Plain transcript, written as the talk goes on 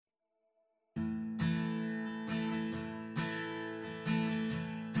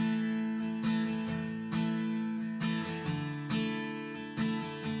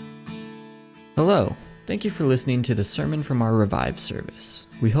Hello. Thank you for listening to the sermon from our Revive service.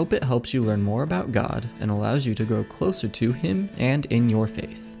 We hope it helps you learn more about God and allows you to grow closer to Him and in your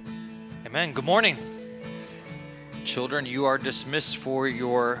faith. Amen. Good morning. Children, you are dismissed for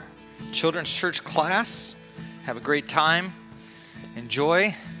your children's church class. Have a great time.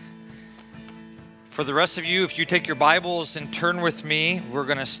 Enjoy. For the rest of you, if you take your Bibles and turn with me, we're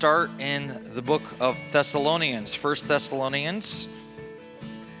going to start in the book of Thessalonians, 1 Thessalonians,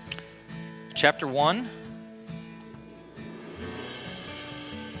 chapter 1.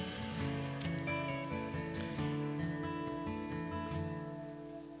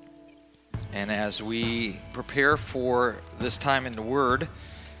 And as we prepare for this time in the Word,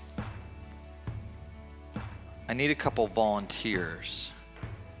 I need a couple volunteers.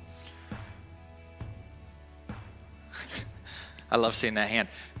 I love seeing that hand.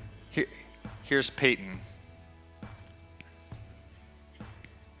 Here's Peyton.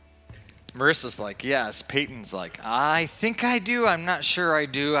 Marissa's like, yes. Peyton's like, I think I do. I'm not sure I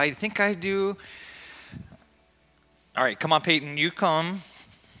do. I think I do. All right, come on, Peyton. You come.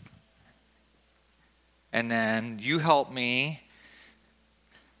 And then you help me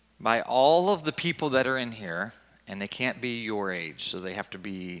by all of the people that are in here, and they can't be your age, so they have to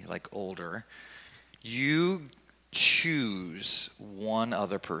be like older. You choose one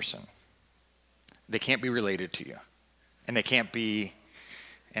other person. They can't be related to you, and they can't be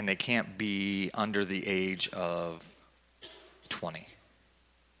under the age of 20.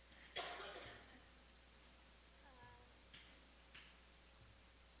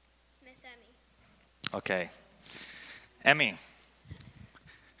 Miss Emmy. Okay. Emmy,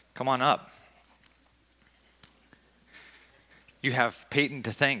 come on up. You have Peyton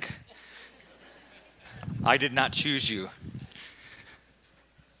to thank. I did not choose you.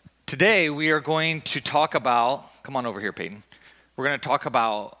 Today we are going to talk about, come on over here, Peyton. We're going to talk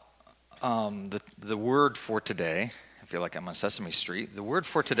about the word for today. I feel like I'm on Sesame Street. The word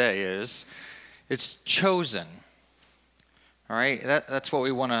for today is, it's chosen. All right, that's what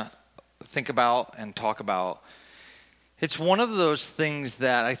we want to think about and talk about. It's one of those things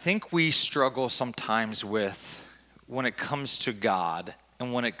that I think we struggle sometimes with when it comes to God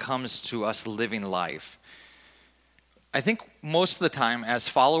and when it comes to us living life. I think most of the time as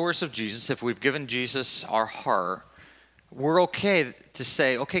followers of Jesus, if we've given Jesus our heart, we're okay to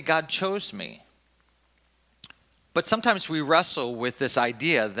say, okay, God chose me. But sometimes we wrestle with this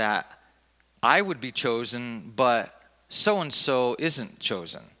idea that I would be chosen, but so-and-so isn't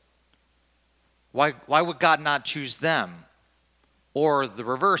chosen. Why would God not choose them? Or the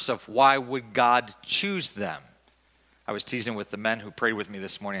reverse of why would God choose them? I was teasing with the men who prayed with me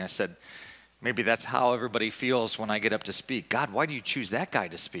this morning. I said, maybe that's how everybody feels when I get up to speak. God, why do you choose that guy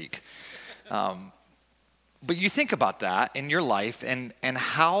to speak? But you think about that in your life and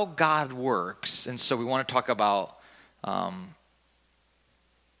how God works. And so we want to talk about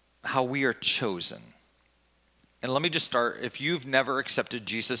how we are chosen. And let me just start. If you've never accepted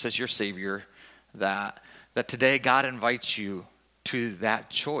Jesus as your Savior, that today God invites you to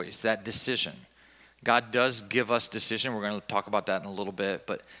that choice, that decision. God does give us decision. We're going to talk about that in a little bit.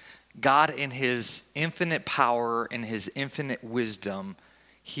 But God, in His infinite power and His infinite wisdom,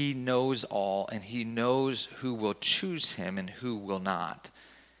 He knows all, and He knows who will choose Him and who will not.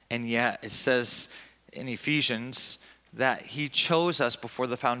 And yet, it says in Ephesians that He chose us before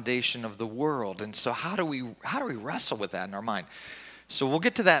the foundation of the world. And so how do we wrestle with that in our mind? So we'll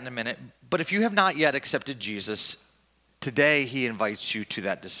get to that in a minute. But if you have not yet accepted Jesus, today He invites you to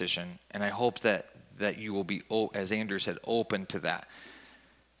that decision. And I hope that you will be, as Andrew said, open to that.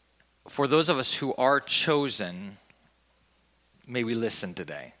 For those of us who are chosen, may we listen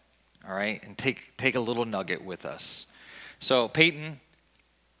today, all right? And take a little nugget with us. So, Peyton,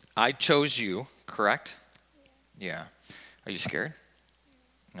 I chose you, correct? Yeah. Are you scared?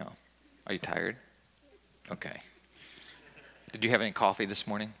 No. Are you tired? Okay. Did you have any coffee this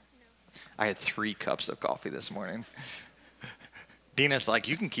morning? No. I had 3 cups of coffee this morning. Dina's like,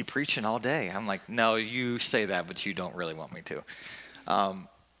 you can keep preaching all day. I'm like, no, you say that, but you don't really want me to.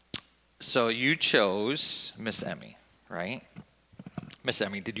 So you chose Miss Emmy, right? Miss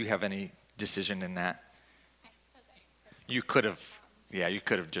Emmy, did you have any decision in that? You could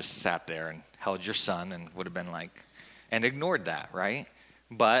have just sat there and held your son and would have been like, and ignored that, right?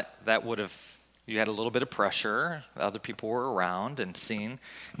 But that would have, you had a little bit of pressure. Other people were around and seen,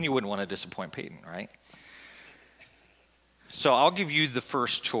 and you wouldn't want to disappoint Peyton, right? So I'll give you the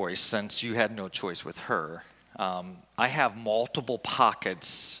first choice since you had no choice with her. I have multiple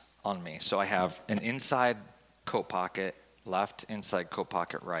pockets on me. So I have an inside coat pocket, left inside coat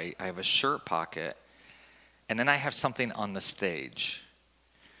pocket right. I have a shirt pocket, and then I have something on the stage.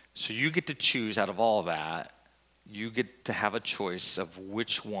 So you get to choose out of all that. You get to have a choice of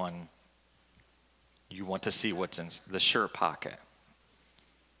which one you want to see what's in the shirt pocket.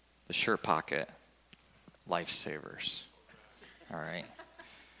 The shirt pocket, lifesavers. All right.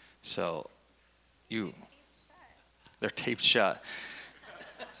 So they're taped shut.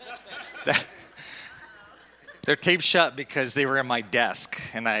 They're taped shut because they were in my desk,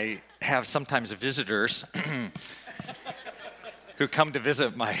 and I have sometimes visitors who come to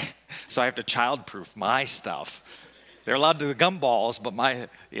visit so I have to childproof my stuff. They're allowed to do the gumballs, but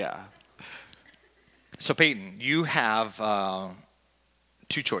So Peyton, you have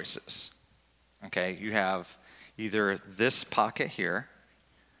two choices, okay? You have either this pocket here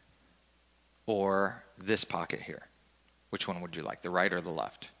or this pocket here. Which one would you like, the right or the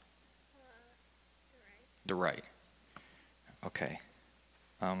left? The right. Okay.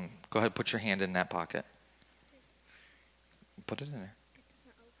 Go ahead and put your hand in that pocket. Put it in there.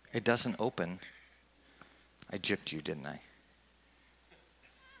 It doesn't open. I gypped you, didn't I?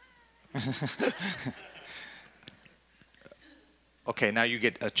 Okay, now you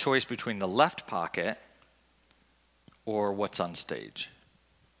get a choice between the left pocket or what's on stage.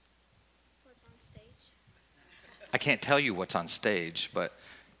 What's on stage? I can't tell you what's on stage, but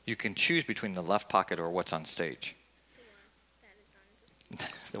you can choose between the left pocket or what's on stage.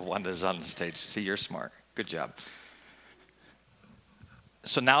 The one that is on the stage. See, you're smart. Good job.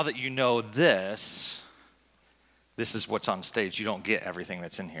 So now that you know this is what's on stage. You don't get everything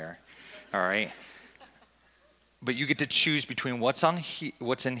that's in here. All right? But you get to choose between what's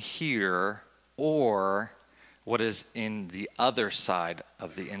in here or what is in the other side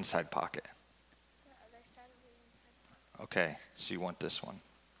of the inside pocket. The other side of the inside pocket. Okay, so you want this one.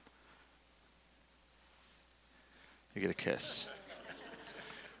 You get a kiss.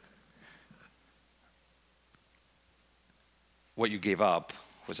 What you gave up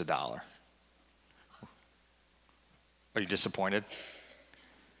was $1. Are you disappointed?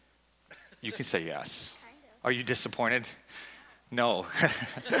 You can say yes. Are you disappointed? No.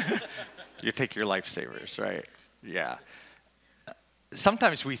 You take your lifesavers, right? Yeah.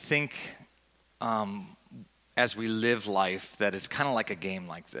 Sometimes we think as we live life that it's kind of like a game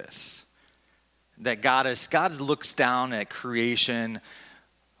like this. That God looks down at creation.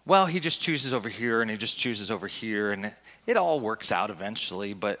 Well, he just chooses over here and he just chooses over here, and it all works out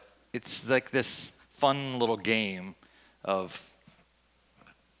eventually, but it's like this fun little game of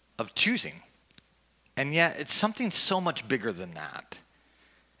choosing. And yet it's something so much bigger than that.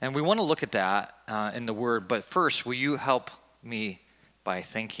 And we want to look at that in the Word, but first, will you help me by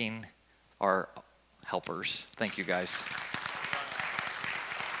thanking our helpers? Thank you, guys.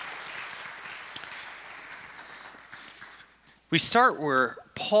 We start where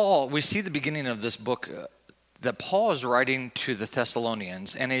we see the beginning of this book that Paul is writing to the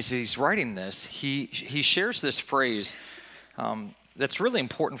Thessalonians, and as he's writing this, he shares this phrase that's really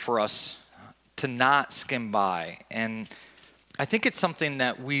important for us to not skim by. And I think it's something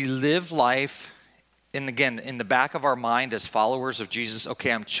that we live life, and again, in the back of our mind as followers of Jesus,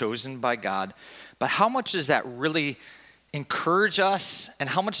 okay, I'm chosen by God, but how much does that really encourage us, and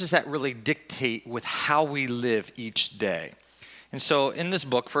how much does that really dictate with how we live each day? And so in this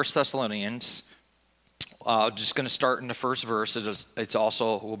book, 1 Thessalonians, just going to start in the first verse. It's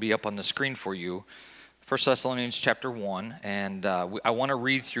also will be up on the screen for you. 1 Thessalonians chapter 1, and I want to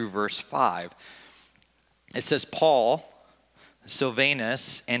read through verse 5. It says, Paul,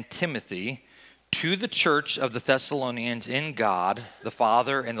 Silvanus, and Timothy, to the church of the Thessalonians in God, the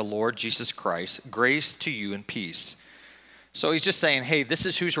Father, and the Lord Jesus Christ, grace to you and peace. So he's just saying, hey, this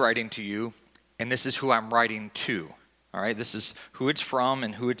is who's writing to you, and this is who I'm writing to. All right, this is who it's from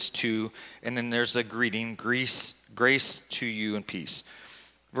and who it's to, and then there's a greeting, grace to you and peace.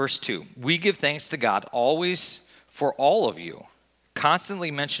 Verse 2, we give thanks to God always for all of you,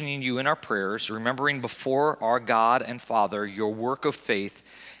 constantly mentioning you in our prayers, remembering before our God and Father your work of faith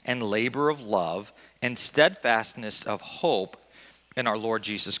and labor of love and steadfastness of hope in our Lord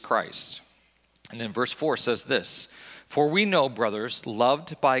Jesus Christ. And then verse 4 says this, for we know, brothers,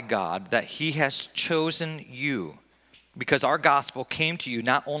 loved by God, that he has chosen you, because our gospel came to you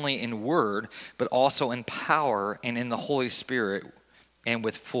not only in word, but also in power and in the Holy Spirit and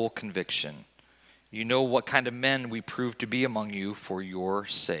with full conviction. You know what kind of men we proved to be among you for your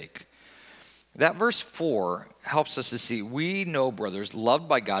sake. That verse 4 helps us to see, we know, brothers, loved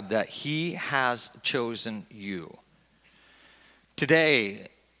by God, that he has chosen you. Today,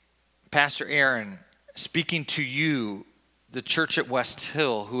 Pastor Aaron, speaking to you, the church at West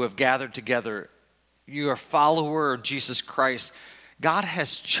Hill, who have gathered together, you are a follower of Jesus Christ. God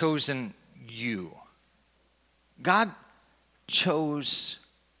has chosen you. God chose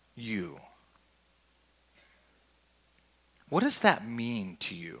you. What does that mean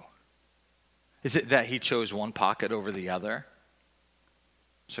to you? Is it that he chose one pocket over the other?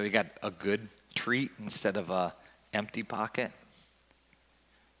 So he got a good treat instead of a empty pocket?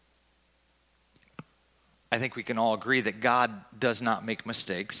 I think we can all agree that God does not make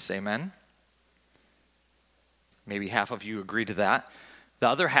mistakes. Amen? Maybe half of you agree to that. The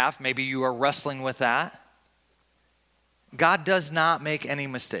other half, maybe you are wrestling with that. God does not make any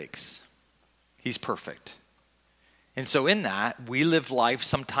mistakes. He's perfect. And so in that, we live life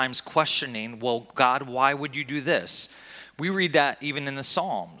sometimes questioning, well, God, why would you do this? We read that even in the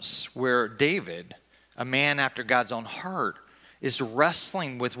Psalms, where David, a man after God's own heart, is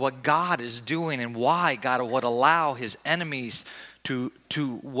wrestling with what God is doing and why God would allow his enemies to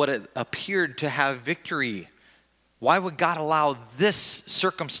what it appeared to have victory. Why would God allow this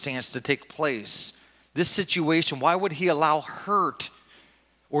circumstance to take place? This situation, why would he allow hurt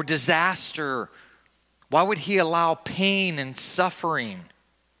or disaster? Why would he allow pain and suffering?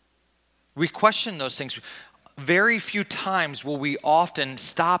 We question those things. Very few times will we often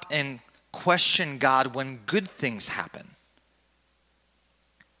stop and question God when good things happen.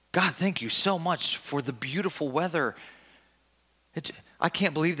 God, thank you so much for the beautiful weather. I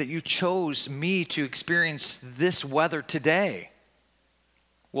can't believe that you chose me to experience this weather today.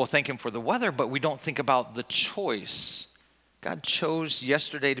 We'll thank him for the weather, but we don't think about the choice. God chose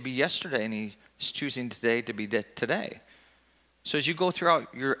yesterday to be yesterday, and he's choosing today to be today. So as you go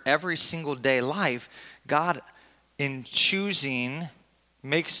throughout your every single day life, God, in choosing,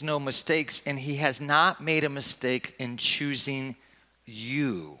 makes no mistakes, and he has not made a mistake in choosing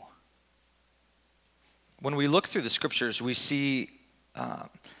you. When we look through the scriptures, we see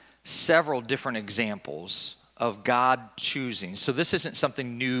several different examples of God choosing. So this isn't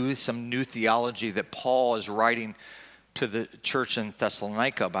something new, some new theology that Paul is writing to the church in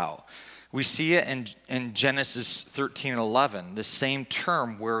Thessalonica about. We see it in Genesis 13:11, the same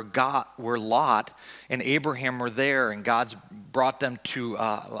term where Lot and Abraham were there, and God's brought them to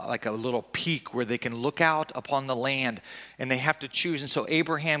like a little peak where they can look out upon the land, and they have to choose. And so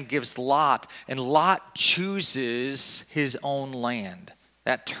Abraham gives Lot, and Lot chooses his own land.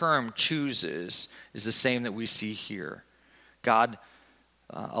 That term, chooses, is the same that we see here. God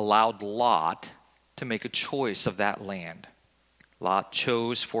allowed Lot to make a choice of that land. Lot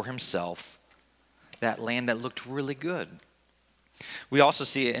chose for himself that land that looked really good. We also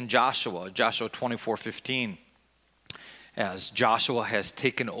see it in Joshua 24:15. As Joshua has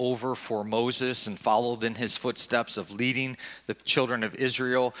taken over for Moses and followed in his footsteps of leading the children of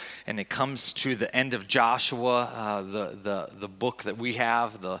Israel, and it comes to the end of Joshua, the book that we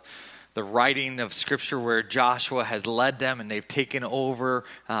have, the writing of Scripture where Joshua has led them, and they've taken over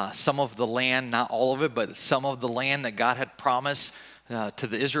some of the land, not all of it, but some of the land that God had promised to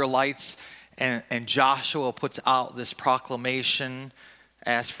the Israelites. And Joshua puts out this proclamation,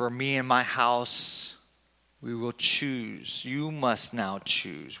 as for me and my house, we will choose. You must now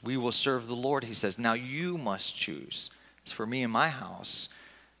choose. We will serve the Lord. He says, now you must choose. As for me and my house,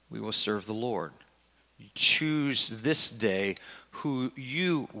 we will serve the Lord. You choose this day who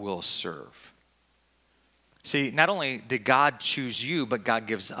you will serve. See, not only did God choose you, but God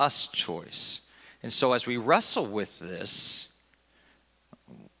gives us choice. And so as we wrestle with this,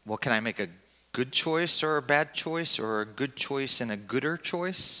 well, can I make a good choice or a bad choice, or a good choice and a gooder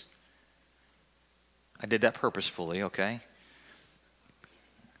choice? I did that purposefully, okay?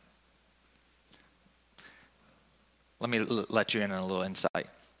 Let me let you in on a little insight.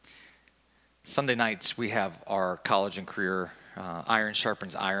 Sunday nights, we have our college and career Iron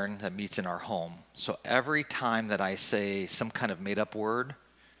Sharpens Iron that meets in our home. So every time that I say some kind of made-up word,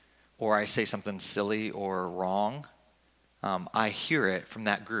 or I say something silly or wrong, I hear it from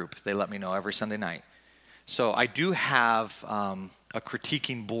that group. They let me know every Sunday night. So I do have a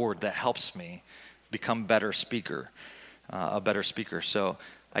critiquing board that helps me become a better speaker. So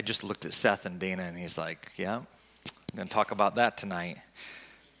I just looked at Seth and Dana, and he's like, yeah, I'm going to talk about that tonight.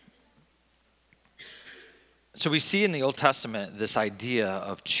 So we see in the Old Testament this idea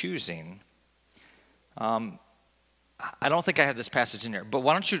of choosing. I don't think I have this passage in here, but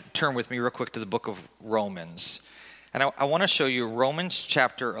why don't you turn with me real quick to the book of Romans. And I want to show you Romans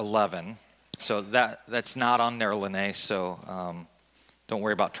chapter 11. So that's not on there, Lene, so don't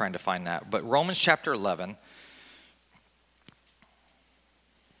worry about trying to find that. But Romans chapter 11.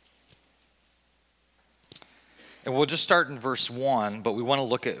 And we'll just start in verse 1, but we want to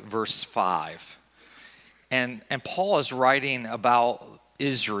look at verse 5. And Paul is writing about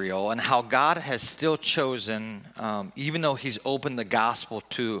Israel and how God has still chosen, even though he's opened the gospel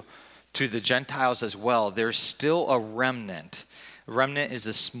to the Gentiles as well, there's still a remnant remnant is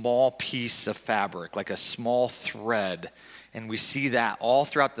a small piece of fabric, like a small thread. And we see that all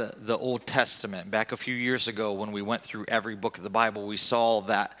throughout the Old Testament. Back a few years ago when we went through every book of the Bible, we saw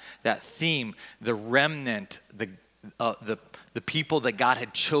that theme, the remnant, the people that God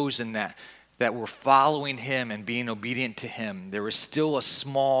had chosen that were following him and being obedient to him. There was still a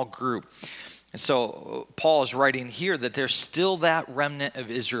small group. And so Paul is writing here that there's still that remnant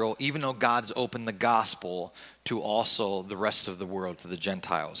of Israel, even though God's opened the gospel to also the rest of the world, to the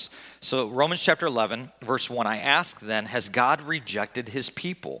Gentiles. So Romans chapter 11, verse 1, I ask then, has God rejected his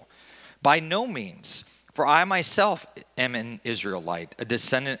people? By no means, for I myself am an Israelite, a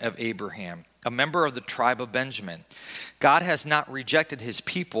descendant of Abraham, a member of the tribe of Benjamin. God has not rejected his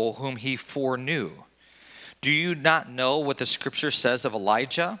people whom he foreknew. Do you not know what the scripture says of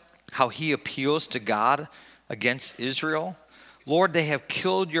Elijah? How he appeals to God against Israel? Lord, they have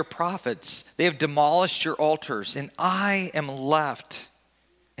killed your prophets. They have demolished your altars, and I am left,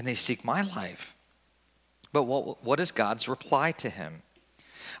 and they seek my life. But what is God's reply to him?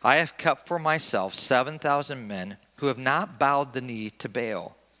 I have kept for myself 7,000 men who have not bowed the knee to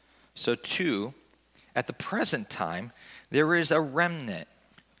Baal. So too, at the present time, there is a remnant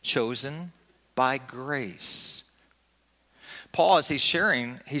chosen by grace. Paul, as he's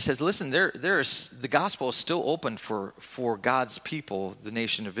sharing, he says, listen, the gospel is still open for God's people, the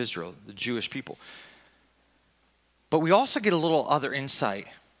nation of Israel, the Jewish people. But we also get a little other insight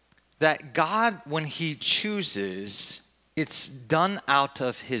that God, when he chooses, it's done out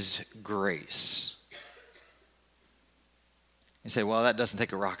of his grace. You say, well, that doesn't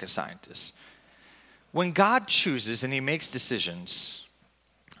take a rocket scientist. When God chooses and he makes decisions,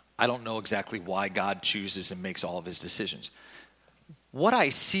 I don't know exactly why God chooses and makes all of his decisions. What I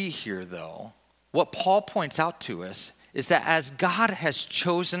see here, though, what Paul points out to us, is that as God has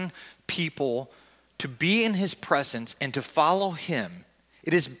chosen people to be in his presence and to follow him,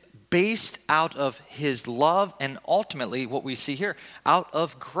 it is based out of his love and ultimately, what we see here, out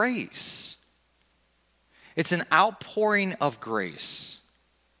of grace. It's an outpouring of grace.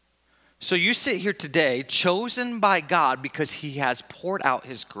 So you sit here today, chosen by God because he has poured out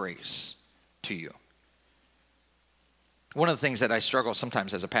his grace to you. One of the things that I struggle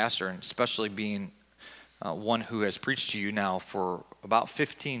sometimes as a pastor, and especially being one who has preached to you now for about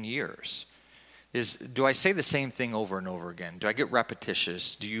 15 years, is do I say the same thing over and over again? Do I get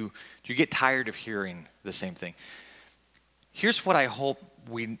repetitious? Do you get tired of hearing the same thing? Here's what I hope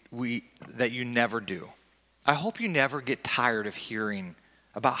that you never do. I hope you never get tired of hearing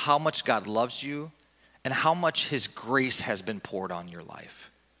about how much God loves you and how much his grace has been poured on your life.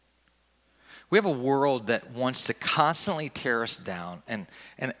 We have a world that wants to constantly tear us down, and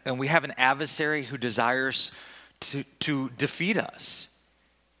we have an adversary who desires to defeat us.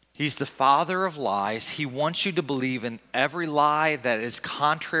 He's the father of lies. He wants you to believe in every lie that is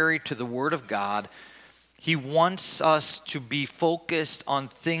contrary to the word of God. He wants us to be focused on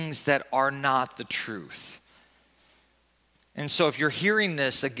things that are not the truth. And so if you're hearing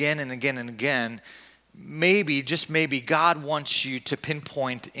this again and again and again, maybe, just maybe, God wants you to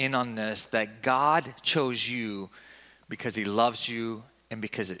pinpoint in on this, that God chose you because he loves you and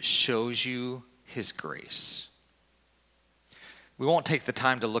because it shows you his grace. We won't take the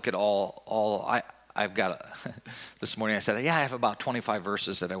time to look at I've got, this morning I said, I have about 25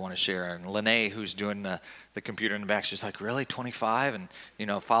 verses that I want to share. And Lene, who's doing the computer in the back, she's like, really, 25?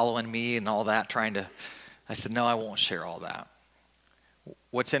 And, following me and all that, I said, no, I won't share all that.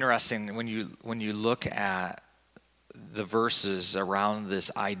 What's interesting, when you look at the verses around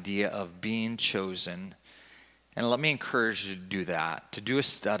this idea of being chosen, and let me encourage you to do that, to do a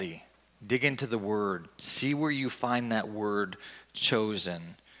study, dig into the word, see where you find that word chosen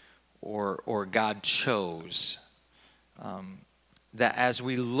or God chose. That as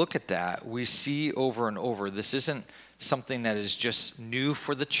we look at that, we see over and over, this isn't something that is just new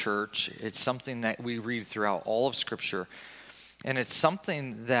for the church. It's something that we read throughout all of Scripture. And it's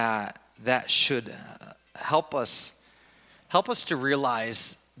something that should help us to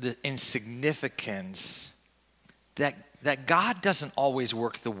realize the insignificance that God doesn't always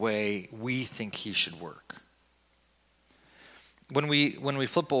work the way we think he should work. When we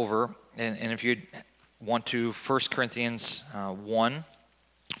flip over, and if you want to, 1 Corinthians 1,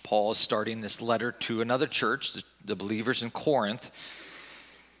 Paul is starting this letter to another church, the believers in Corinth.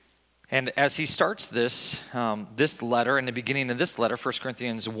 And as he starts this letter, in the beginning of this letter, 1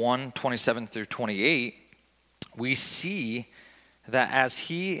 Corinthians 1, 27 through 28, we see that as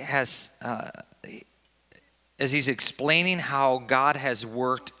he's explaining how God has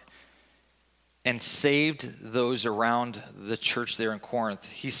worked and saved those around the church there in Corinth,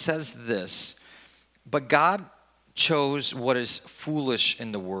 he says this, but God chose what is foolish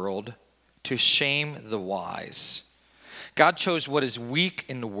in the world to shame the wise. God chose what is weak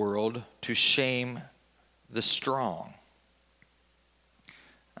in the world to shame the strong.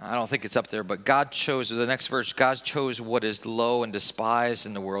 I don't think it's up there, but God chose, the next verse, God chose what is low and despised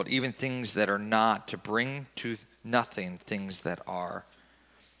in the world, even things that are not, to bring to nothing things that are,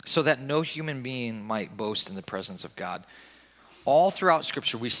 so that no human being might boast in the presence of God. All throughout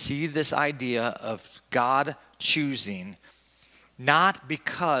Scripture, we see this idea of God choosing, not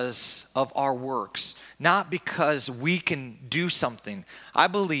because of our works, not because we can do something. I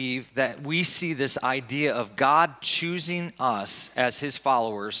believe that we see this idea of God choosing us as his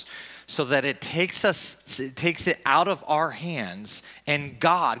followers so that it takes it out of our hands and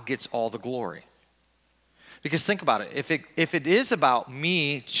God gets all the glory. Because think about it, if it is about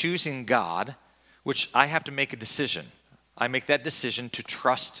me choosing God, which I have to make a decision, I make that decision to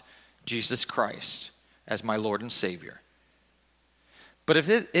trust Jesus Christ as my Lord and Savior. But if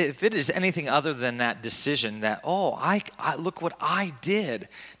it is anything other than that decision that, I look what I did,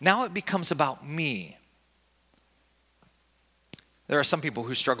 now it becomes about me. There are some people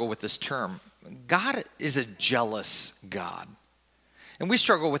who struggle with this term. God is a jealous God. And we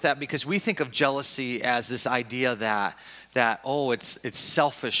struggle with that because we think of jealousy as this idea that it's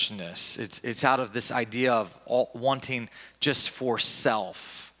selfishness. It's out of this idea of wanting just for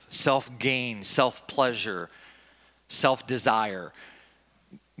self-gain, self-pleasure, self-desire.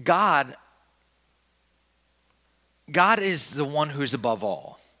 God is the one who's above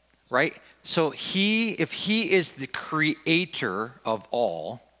all, right? So if he is the creator of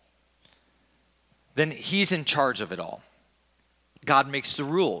all, then he's in charge of it all. God makes the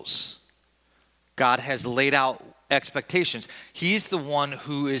rules. God has laid out expectations. He's the one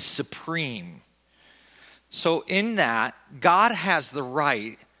who is supreme. So in that, God has the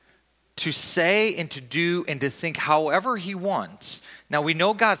right to say and to do and to think however he wants. Now we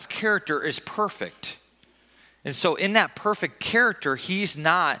know God's character is perfect. And so in that perfect character, he's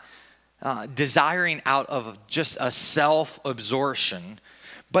not desiring out of just a self-absorption.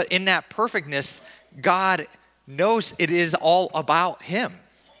 But in that perfectness, God knows it is all about him.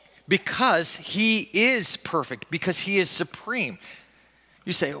 Because he is perfect, because he is supreme.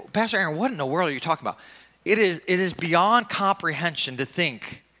 You say, Pastor Aaron, what in the world are you talking about? It is beyond comprehension to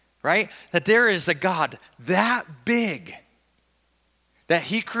think, right, that there is a God that big, that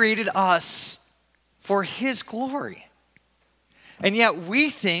he created us for his glory. And yet we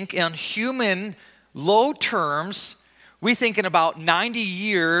think in human low terms, we think in about 90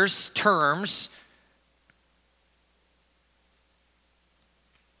 years terms,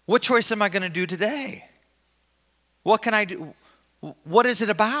 what choice am I going to do today? What can I do? What is it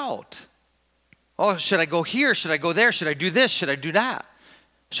about? Should I go here? Should I go there? Should I do this? Should I do that?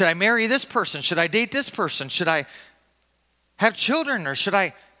 Should I marry this person? Should I date this person? Should I have children? Or should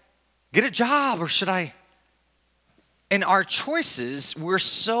I get a job? Or should I? And our choices, we're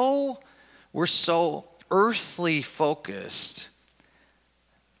so earthly focused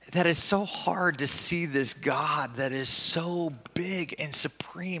that it's so hard to see this God that is so big and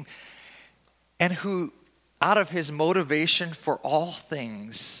supreme and who, out of his motivation for all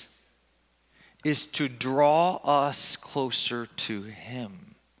things, is to draw us closer to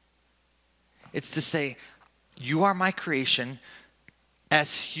him. It's to say, you are my creation.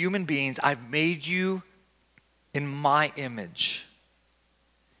 As human beings, I've made you in my image.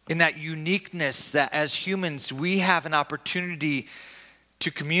 In that uniqueness that as humans, we have an opportunity to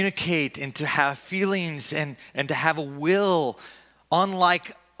communicate and to have feelings and to have a will,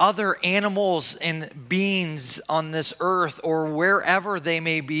 unlike other animals and beings on this earth or wherever they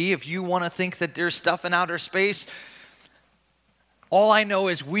may be. If you want to think that there's stuff in outer space, all I know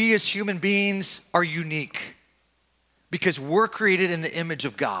is we as human beings are unique because we're created in the image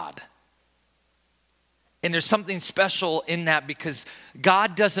of God. And there's something special in that because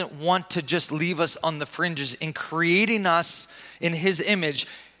God doesn't want to just leave us on the fringes. In creating us in his image,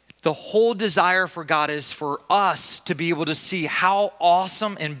 the whole desire for God is for us to be able to see how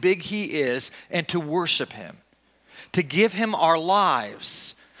awesome and big he is and to worship him, to give him our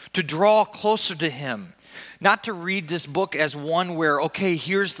lives, to draw closer to him. Not to read this book as one where, okay,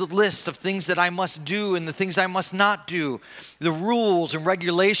 here's the list of things that I must do and the things I must not do, the rules and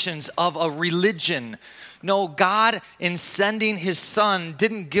regulations of a religion. No, God, in sending his son,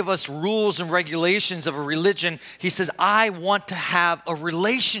 didn't give us rules and regulations of a religion. He says, I want to have a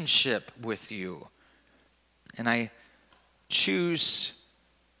relationship with you. And I choose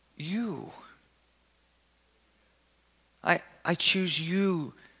you. I choose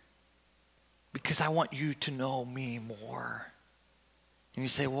you because I want you to know me more. And you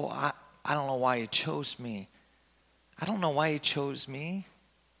say, well, I don't know why you chose me. I don't know why he chose me,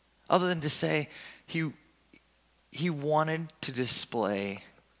 other than to say he wanted to display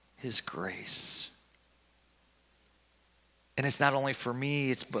his grace. And it's not only for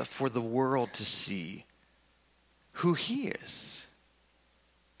me, but for the world to see who he is.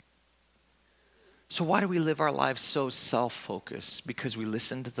 So why do we live our lives so self-focused? Because we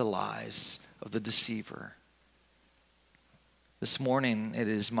listen to the lies of the deceiver. This morning, it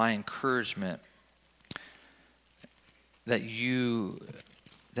is my encouragement that you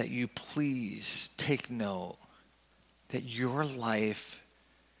please take note that your life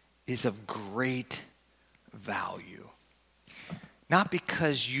is of great value. Not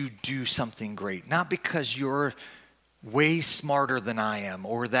because you do something great, not because you're way smarter than I am,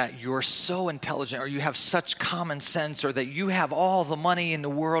 or that you're so intelligent, or you have such common sense, or that you have all the money in the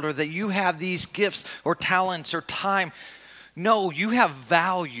world, or that you have these gifts or talents or time. No, you have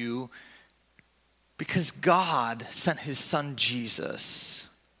value because God sent his son Jesus,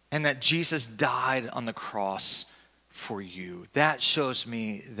 and that Jesus died on the cross for you. That shows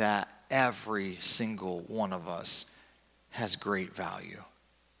me that every single one of us has great value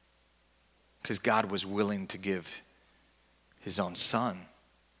because God was willing to give his own son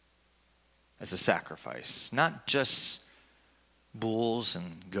as a sacrifice. Not just bulls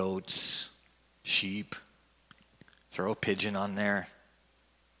and goats, sheep, throw a pigeon on there.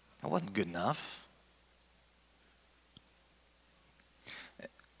 That wasn't good enough.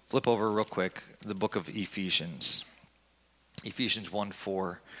 Flip over real quick, the book of Ephesians. Ephesians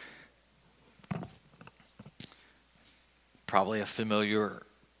 1:4. Probably a familiar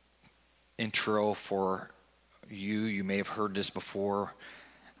intro for you. You may have heard this before.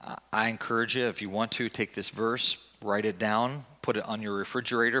 I encourage you, if you want to, take this verse, write it down, put it on your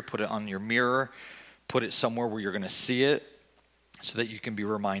refrigerator, put it on your mirror, put it somewhere where you're going to see it so that you can be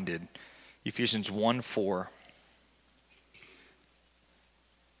reminded. Ephesians 1:4.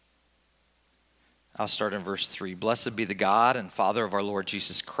 I'll start in verse 3. Blessed be the God and Father of our Lord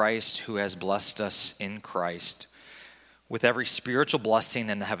Jesus Christ, who has blessed us in Christ with every spiritual blessing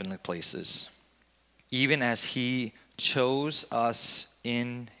in the heavenly places, even as he chose us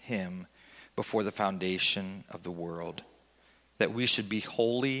in him before the foundation of the world, that we should be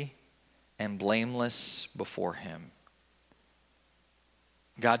holy and blameless before him.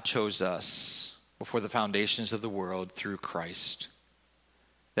 God chose us before the foundations of the world through Christ,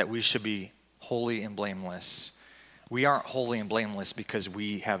 that we should be holy and blameless. We aren't holy and blameless because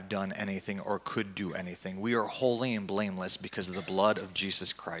we have done anything or could do anything. We are holy and blameless because of the blood of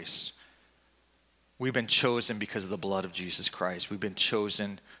Jesus Christ. We've been chosen because of the blood of Jesus Christ. We've been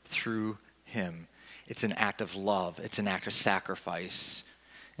chosen through him. It's an act of love. It's an act of sacrifice.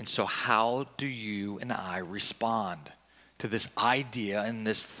 And so how do you and I respond to this idea and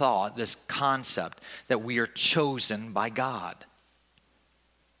this thought, this concept that we are chosen by God?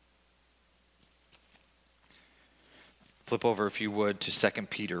 Flip over, if you would, to 2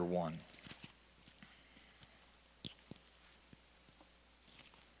 Peter 1.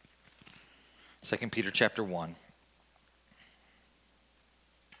 Second Peter chapter 1.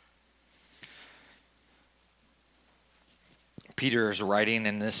 Peter is writing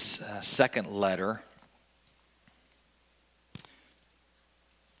in this second letter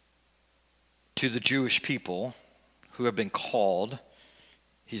to the Jewish people who have been called.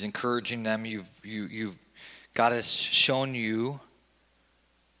 He's encouraging them. God has shown you,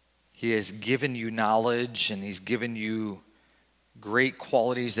 he has given you knowledge, and he's given you great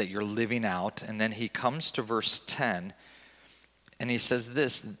qualities that you're living out. And then he comes to verse 10, and he says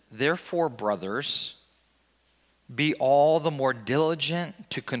this, therefore, brothers, be all the more diligent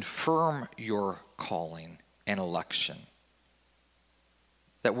to confirm your calling and election.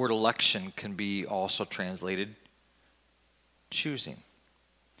 That word election can be also translated choosing.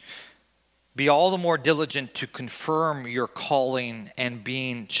 Be all the more diligent to confirm your calling and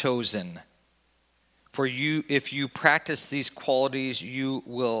being chosen. For you, if you practice these qualities, you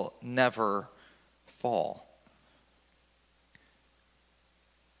will never fall.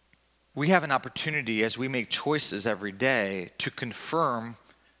 We have an opportunity as we make choices every day to confirm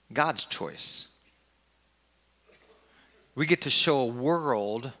God's choice. We get to show a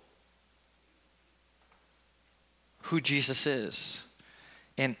world who Jesus is.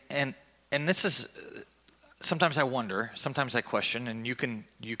 And this is, sometimes I wonder, sometimes I question, and you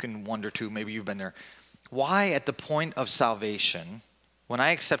can wonder too, maybe you've been there. Why at the point of salvation, when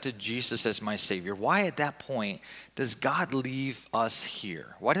I accepted Jesus as my Savior, why at that point does God leave us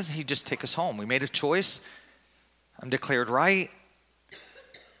here? Why doesn't he just take us home? We made a choice. I'm declared right.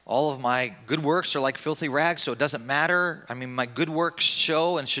 All of my good works are like filthy rags, so it doesn't matter. I mean, my good works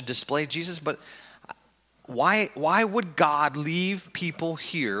show and should display Jesus, but Why would God leave people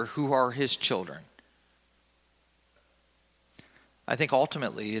here who are his children? I think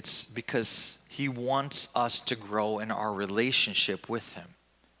ultimately it's because he wants us to grow in our relationship with him.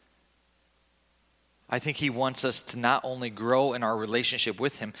 I think he wants us to not only grow in our relationship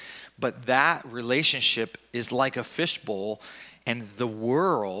with him, but that relationship is like a fishbowl, and the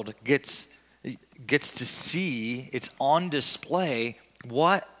world gets to see, it's on display,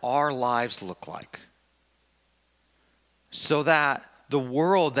 what our lives look like. So that the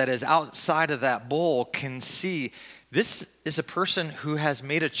world that is outside of that bowl can see this is a person who has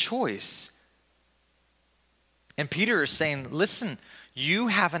made a choice. And Peter is saying, listen, you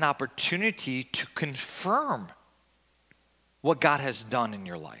have an opportunity to confirm what God has done in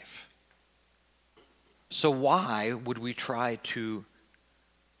your life. So why would we try to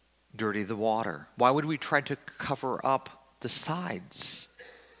dirty the water? Why would we try to cover up the sides?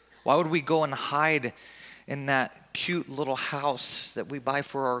 Why would we go and hide in that cute little house that we buy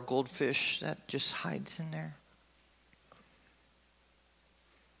for our goldfish that just hides in there?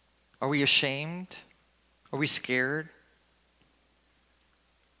 Are we ashamed? Are we scared?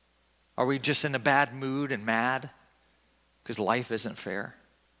 Are we just in a bad mood and mad because life isn't fair?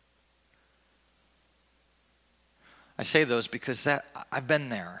 I say those because I've been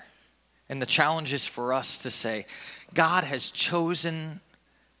there. And the challenge is for us to say, God has chosen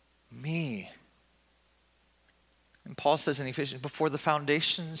me. And Paul says in Ephesians, before the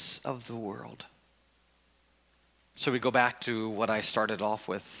foundations of the world. So we go back to what I started off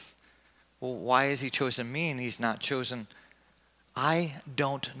with. Well, why has he chosen me and he's not chosen? I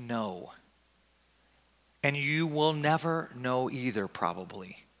don't know. And you will never know either,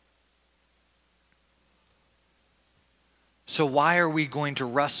 probably. So why are we going to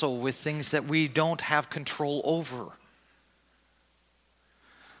wrestle with things that we don't have control over?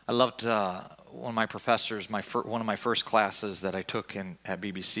 I loved one of my professors, one of my first classes that I took at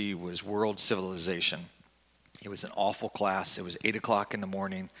BBC was World Civilization. It was an awful class. It was 8 o'clock in the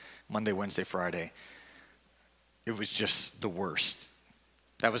morning, Monday, Wednesday, Friday. It was just the worst.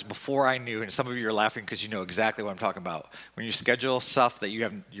 That was before I knew, and some of you are laughing because you know exactly what I'm talking about. When you schedule stuff that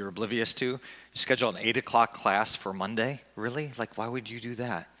you're oblivious to, you schedule an 8 o'clock class for Monday. Really? Like, why would you do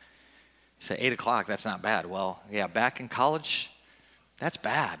that? You say 8 o'clock, that's not bad. Well, yeah, back in college, that's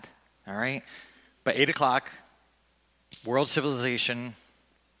bad, all right? But 8 o'clock, World Civilization,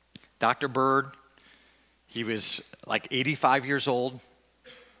 Dr. Bird, he was like 85 years old,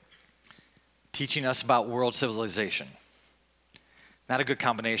 teaching us about world civilization. Not a good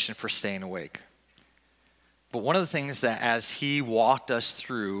combination for staying awake. But one of the things that as he walked us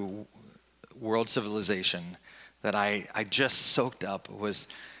through world civilization that I just soaked up was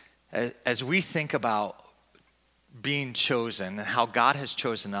as we think about being chosen and how God has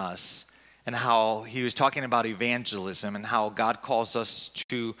chosen us and how he was talking about evangelism and how God calls us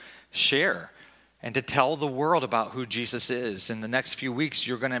to share and to tell the world about who Jesus is. In the next few weeks,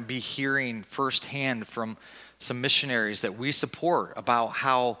 you're going to be hearing firsthand from some missionaries that we support about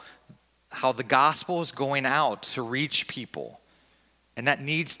how the gospel is going out to reach people. And that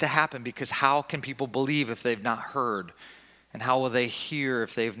needs to happen because how can people believe if they've not heard? And how will they hear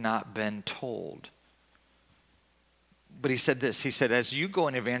if they've not been told? But he said this, he said, as you go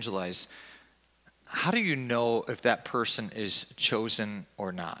and evangelize, how do you know if that person is chosen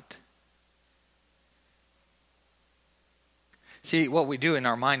or not? See, what we do in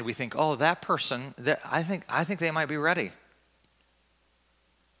our mind, we think, oh, that person, I think they might be ready.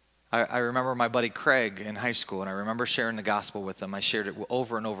 I remember my buddy Craig in high school, and I remember sharing the gospel with him. I shared it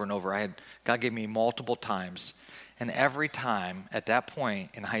over and over and over. God gave me multiple times. And every time at that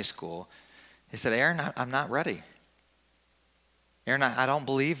point in high school, he said, Aaron, I'm not ready. Aaron, I don't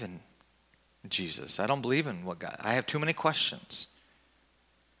believe in Jesus. I don't believe in what God, I have too many questions.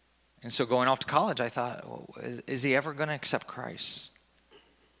 And so going off to college, I thought, well, is he ever going to accept Christ?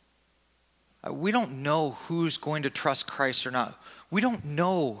 We don't know who's going to trust Christ or not. We don't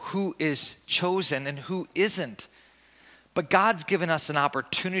know who is chosen and who isn't. But God's given us an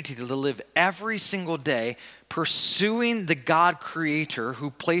opportunity to live every single day pursuing the God creator who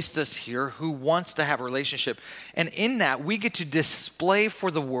placed us here, who wants to have a relationship. And in that, we get to display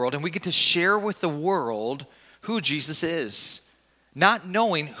for the world and we get to share with the world who Jesus is, not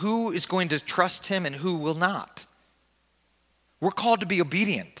knowing who is going to trust him and who will not. We're called to be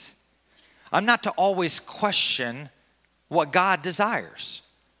obedient. I'm not to always question what God desires.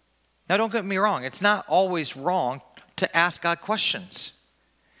 Now, don't get me wrong. It's not always wrong to ask God questions.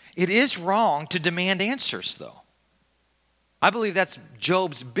 It is wrong to demand answers, though. I believe that's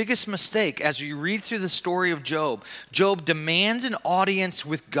Job's biggest mistake. As you read through the story of Job, Job demands an audience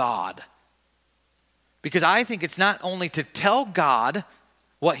with God. Because I think it's not only to tell God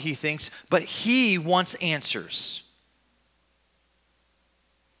what he thinks, but he wants answers.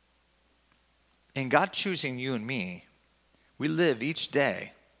 And God choosing you and me, we live each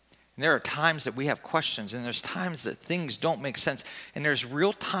day. And there are times that we have questions, and there's times that things don't make sense, and there's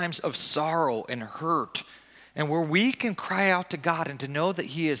real times of sorrow and hurt, and where we can cry out to God and to know that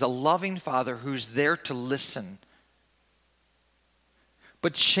he is a loving Father who's there to listen.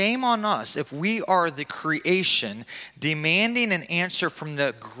 But shame on us if we are the creation demanding an answer from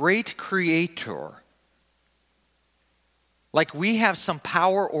the great Creator, like we have some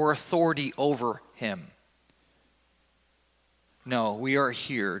power or authority over him. No, we are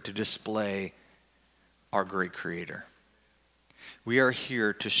here to display our great Creator. We are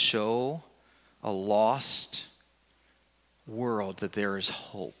here to show a lost world that there is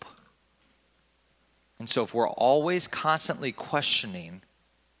hope. And so if we're always constantly questioning,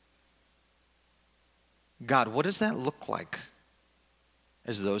 God, what does that look like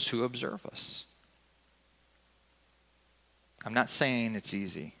as those who observe us? I'm not saying it's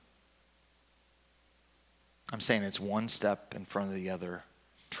easy. I'm saying it's one step in front of the other,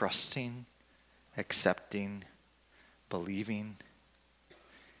 trusting, accepting, believing,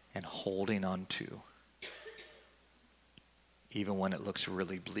 and holding on to, even when it looks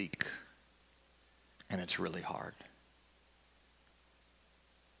really bleak and it's really hard.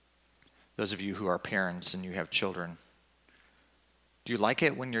 Those of you who are parents and you have children, do you like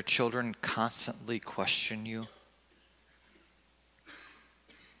it when your children constantly question you?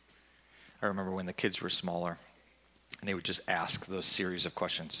 I remember when the kids were smaller, and they would just ask those series of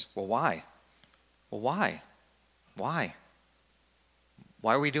questions. Well, why? Well, why? Why?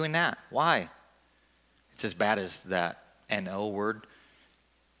 Why are we doing that? Why? It's as bad as that N-O word.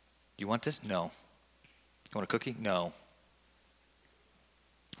 You want this? No. You want a cookie? No.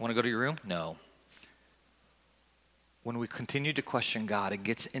 Want to go to your room? No. When we continue to question God, it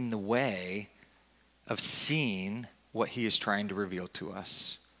gets in the way of seeing what he is trying to reveal to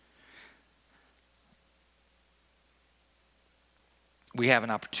us. We have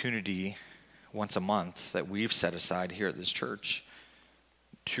an opportunity once a month that we've set aside here at this church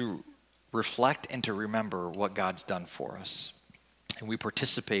to reflect and to remember what God's done for us. And we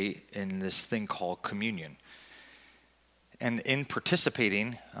participate in this thing called communion. And in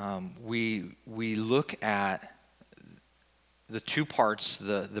participating, we look at the two parts,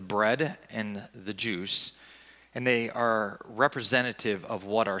 the bread and the juice, and they are representative of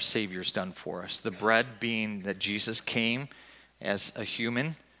what our Savior's done for us. The bread being that Jesus came as a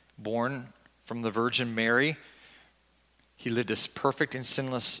human, born from the Virgin Mary. He lived a perfect and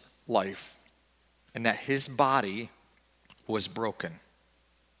sinless life, and that his body was broken.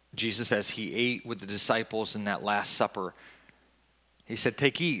 Jesus, as he ate with the disciples in that Last Supper, he said,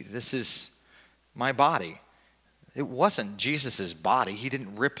 "Take, eat, this is my body." It wasn't Jesus' body. He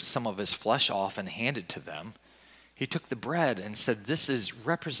didn't rip some of his flesh off and hand it to them. He took the bread and said, "This is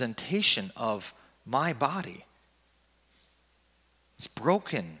representation of my body. It's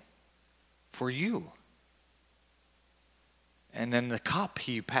broken for you." And then the cup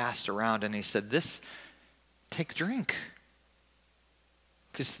he passed around and he said, "This, take, drink.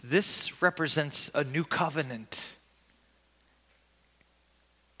 Because this represents a new covenant."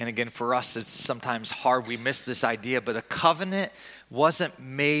 And again, for us, it's sometimes hard. We miss this idea, but a covenant wasn't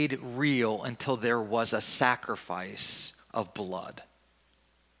made real until there was a sacrifice of blood.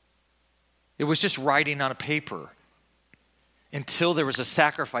 It was just writing on a paper until there was a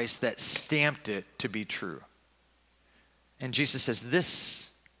sacrifice that stamped it to be true. And Jesus says, this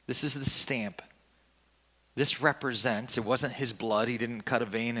is the stamp. This represents, it wasn't his blood. He didn't cut a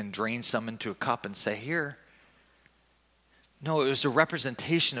vein and drain some into a cup and say, "Here." No, it was a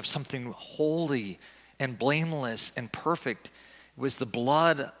representation of something holy and blameless and perfect. It was the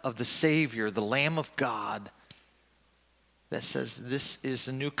blood of the Savior, the Lamb of God, that says this is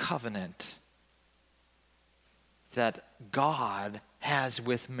a new covenant that God has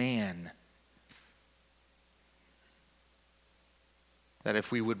with man. That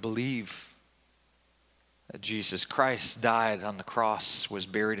if we would believe that Jesus Christ died on the cross, was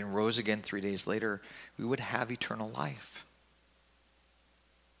buried, and rose again 3 days later, we would have eternal life.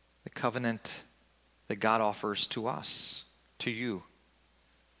 The covenant that God offers to us, to you,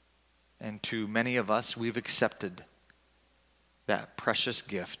 and to many of us, we've accepted that precious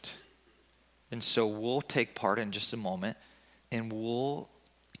gift. And so we'll take part in just a moment, and we'll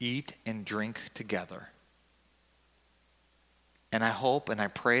eat and drink together. And I hope and I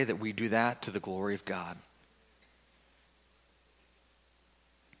pray that we do that to the glory of God.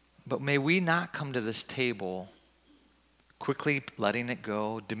 But may we not come to this table quickly letting it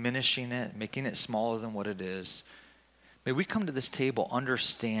go, diminishing it, making it smaller than what it is. May we come to this table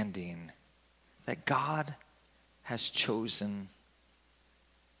understanding that God has chosen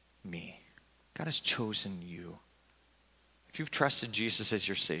me. God has chosen you. If you've trusted Jesus as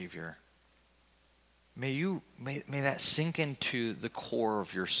your Savior, may that sink into the core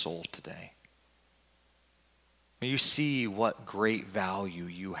of your soul today. May you see what great value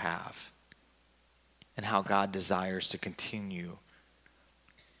you have and how God desires to continue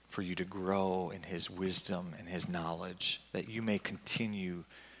for you to grow in his wisdom and his knowledge, that you may continue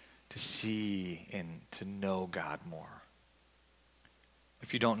to see and to know God more.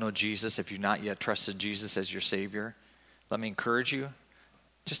 If you don't know Jesus, if you've not yet trusted Jesus as your Savior, let me encourage you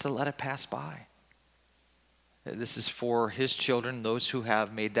just to let it pass by. This is for his children, those who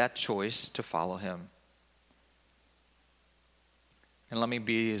have made that choice to follow him. And let me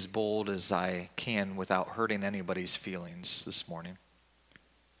be as bold as I can without hurting anybody's feelings this morning.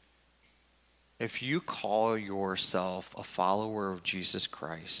 If you call yourself a follower of Jesus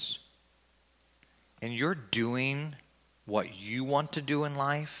Christ, and you're doing what you want to do in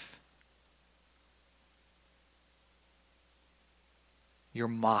life, you're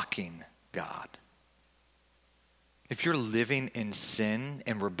mocking God. If you're living in sin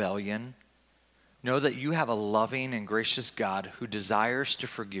and rebellion, know that you have a loving and gracious God who desires to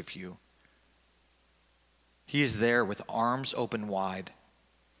forgive you. He is there with arms open wide.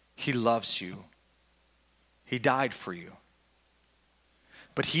 He loves you. He died for you.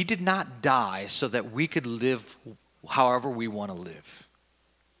 But he did not die so that we could live however we want to live.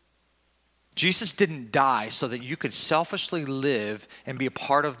 Jesus didn't die so that you could selfishly live and be a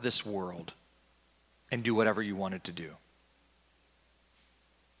part of this world and do whatever you wanted to do.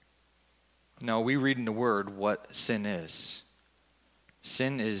 No, we read in the Word what sin is.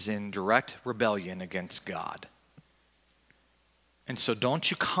 Sin is in direct rebellion against God. And so don't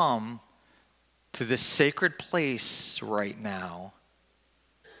you come to this sacred place right now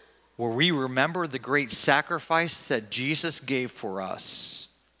where we remember the great sacrifice that Jesus gave for us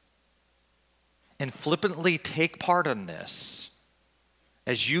and flippantly take part in this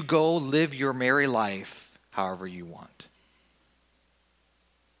as you go live your merry life however you want.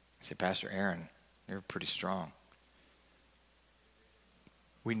 I say, Pastor Aaron, you're pretty strong.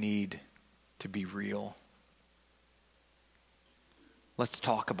 We need to be real. Let's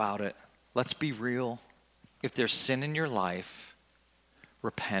talk about it. Let's be real. If there's sin in your life,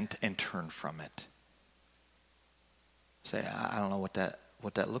 repent and turn from it. Say, I don't know what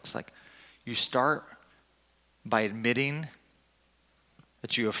that looks like. You start by admitting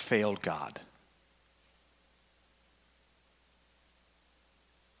that you have failed God.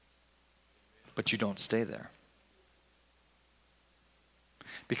 But you don't stay there.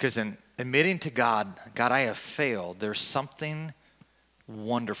 Because in admitting to God, God, I have failed, there's something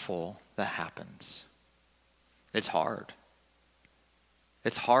wonderful that happens. It's hard.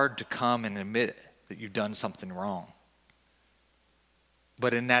 It's hard to come and admit that you've done something wrong.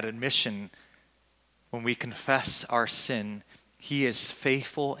 But in that admission, when we confess our sin, he is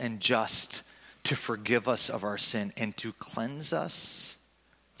faithful and just to forgive us of our sin and to cleanse us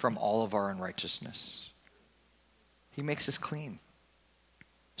from all of our unrighteousness. He makes us clean.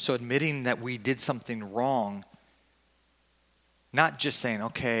 So admitting that we did something wrong, not just saying,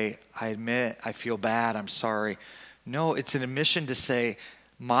 okay, I admit, I feel bad, I'm sorry. No, it's an admission to say,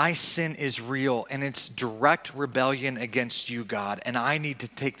 my sin is real and it's direct rebellion against you, God, and I need to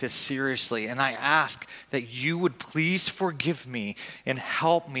take this seriously. And I ask that you would please forgive me and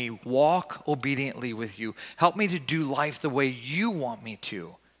help me walk obediently with you. Help me to do life the way you want me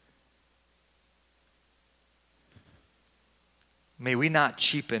to. May we not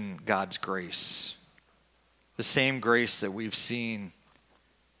cheapen God's grace, the same grace that we've seen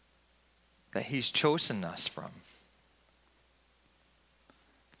that he's chosen us from.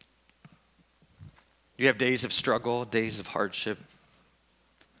 You have days of struggle, days of hardship,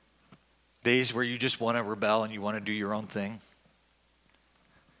 days where you just want to rebel and you want to do your own thing.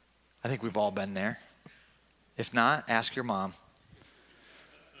 I think we've all been there. If not, ask your mom.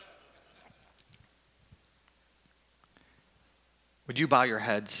 Would you bow your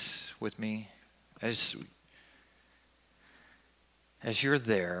heads with me as you're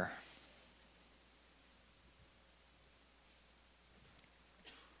there?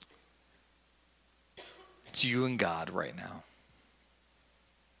 It's you and God right now.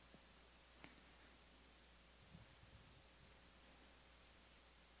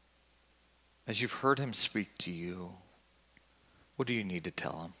 As you've heard him speak to you, what do you need to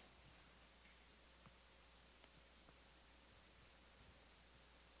tell him?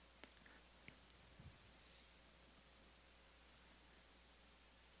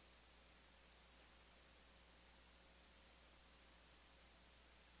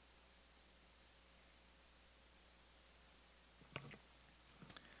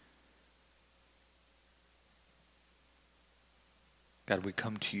 God, we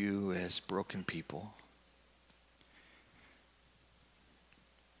come to you as broken people.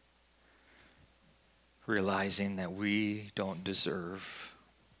 Realizing that we don't deserve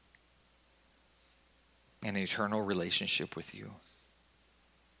an eternal relationship with you.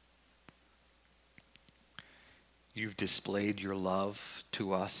 You've displayed your love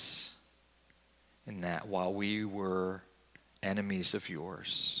to us in that while we were enemies of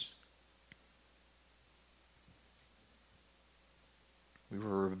yours, we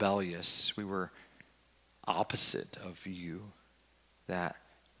were rebellious, we were opposite of you, that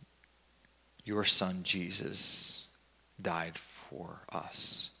your son Jesus died for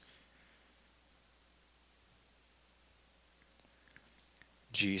us.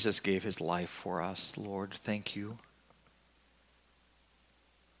 Jesus gave his life for us, Lord. Thank you.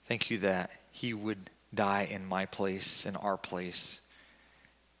 Thank you that he would die in my place, in our place.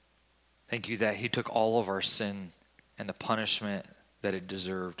 Thank you that he took all of our sin and the punishment that it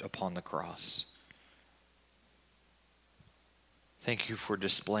deserved upon the cross. Thank you for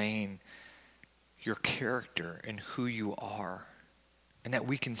displaying your character and who you are, and that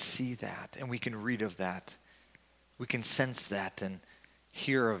we can see that and we can read of that. We can sense that and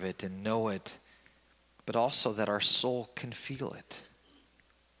hear of it and know it, but also that our soul can feel it.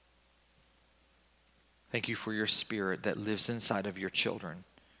 Thank you for your Spirit that lives inside of your children.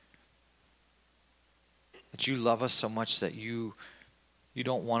 That you love us so much that you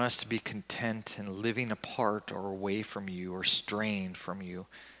don't want us to be content and living apart or away from you or strained from you.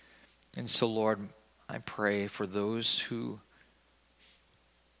 And so, Lord, I pray for those who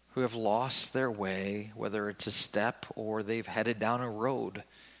have lost their way, whether it's a step or they've headed down a road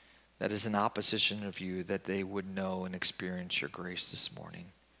that is in opposition of you, that they would know and experience your grace this morning.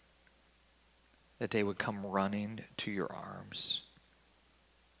 That they would come running to your arms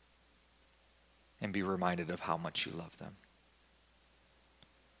and be reminded of how much you love them.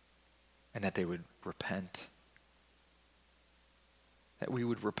 And that they would repent. That we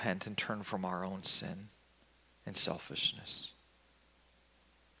would repent and turn from our own sin and selfishness.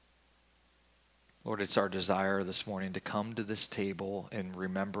 Lord, it's our desire this morning to come to this table in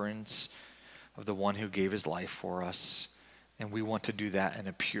remembrance of the one who gave his life for us, and we want to do that in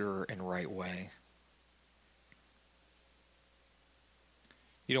a pure and right way.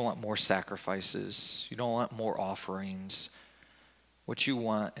 You don't want more sacrifices. You don't want more offerings. What you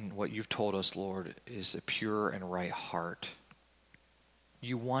want and what you've told us, Lord, is a pure and right heart.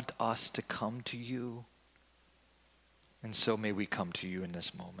 You want us to come to you, and so may we come to you in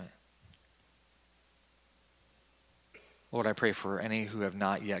this moment. Lord, I pray for any who have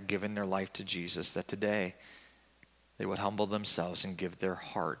not yet given their life to Jesus, that today they would humble themselves and give their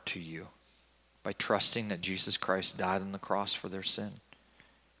heart to you by trusting that Jesus Christ died on the cross for their sin.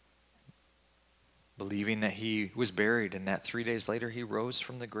 Believing that he was buried and that 3 days later he rose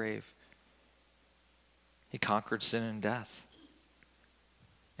from the grave. He conquered sin and death.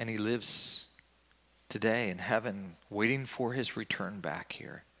 And he lives today in heaven waiting for his return back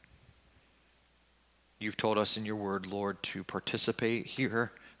here. You've told us in your word, Lord, to participate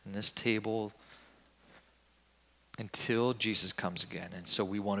here in this table until Jesus comes again. And so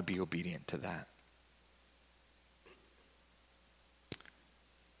we want to be obedient to that.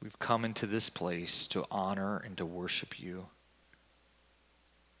 We've come into this place to honor and to worship you.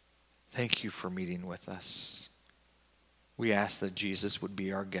 Thank you for meeting with us. We ask that Jesus would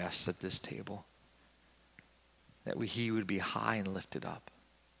be our guest at this table, that he would be high and lifted up.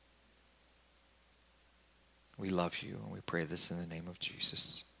 We love you, and we pray this in the name of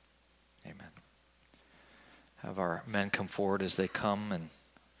Jesus. Amen. Have our men come forward as they come and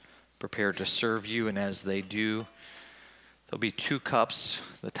prepare to serve you, and as they do, there'll be 2 cups.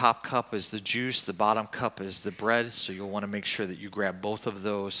 The top cup is the juice, the bottom cup is the bread, so you'll want to make sure that you grab both of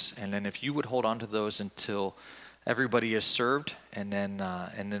those, and then if you would hold on to those until everybody is served, and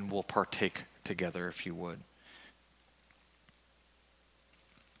then we'll partake together if you would.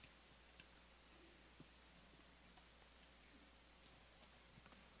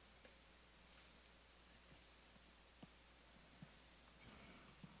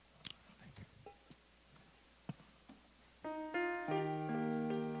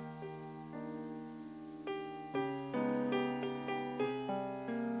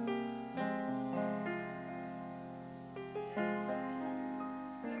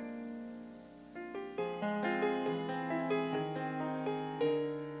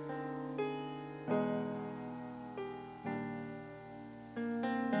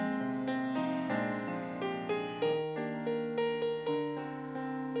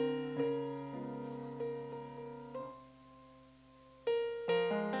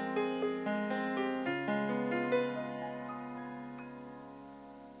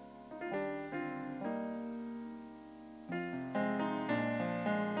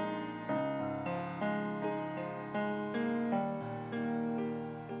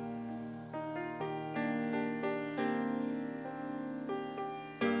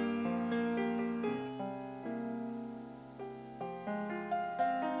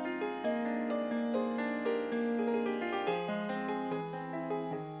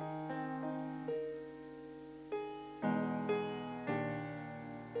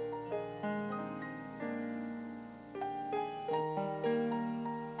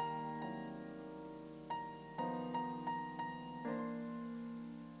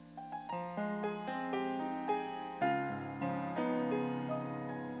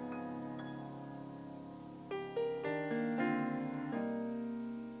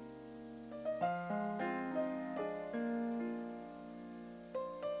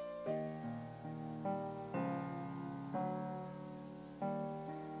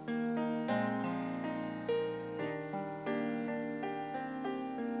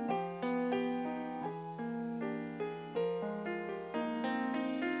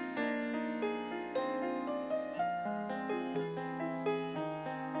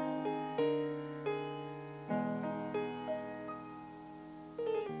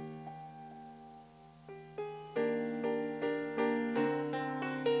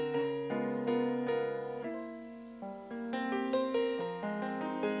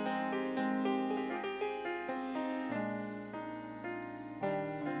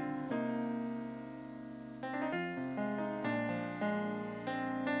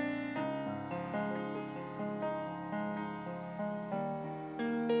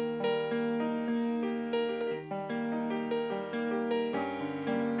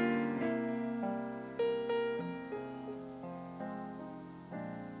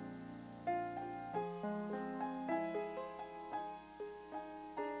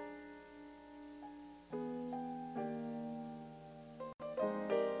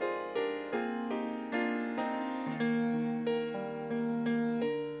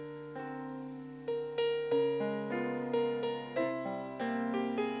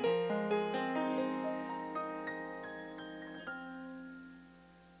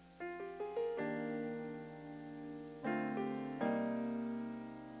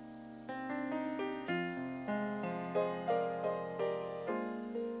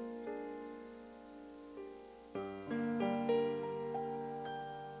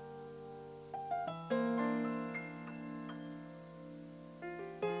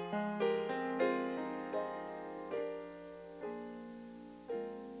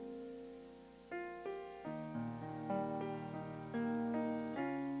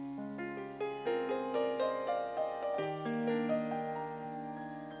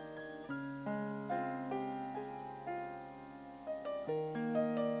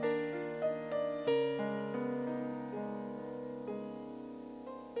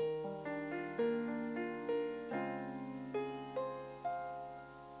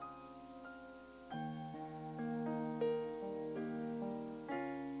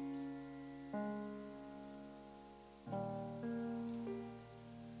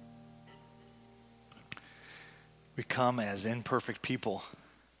 We come as imperfect people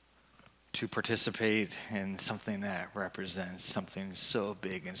to participate in something that represents something so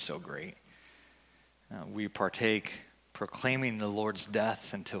big and so great. We partake proclaiming the Lord's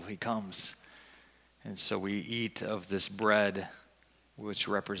death until he comes. And so we eat of this bread, which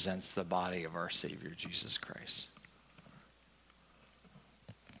represents the body of our Savior, Jesus Christ.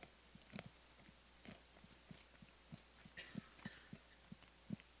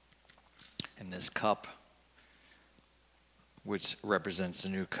 And this cup, which represents the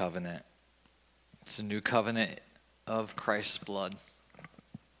new covenant. It's a new covenant of Christ's blood.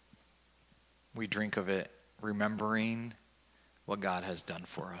 We drink of it remembering what God has done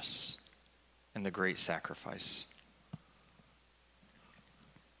for us and the great sacrifice.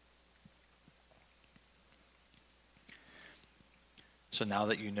 So now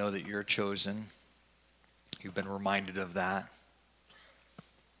that you know that you're chosen, you've been reminded of that.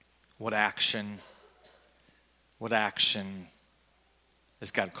 What action is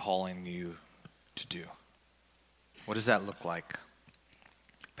God calling you to do? What does that look like?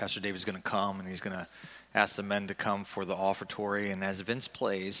 Pastor David's going to come and he's going to ask the men to come for the offertory. And as Vince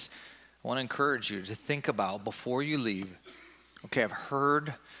plays, I want to encourage you to think about before you leave, okay, I've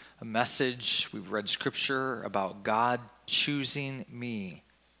heard a message, we've read scripture about God choosing me.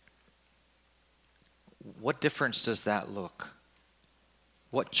 What difference does that look?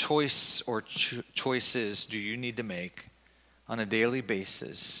 What choice or choices do you need to make on a daily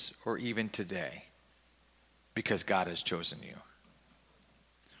basis or even today because God has chosen you?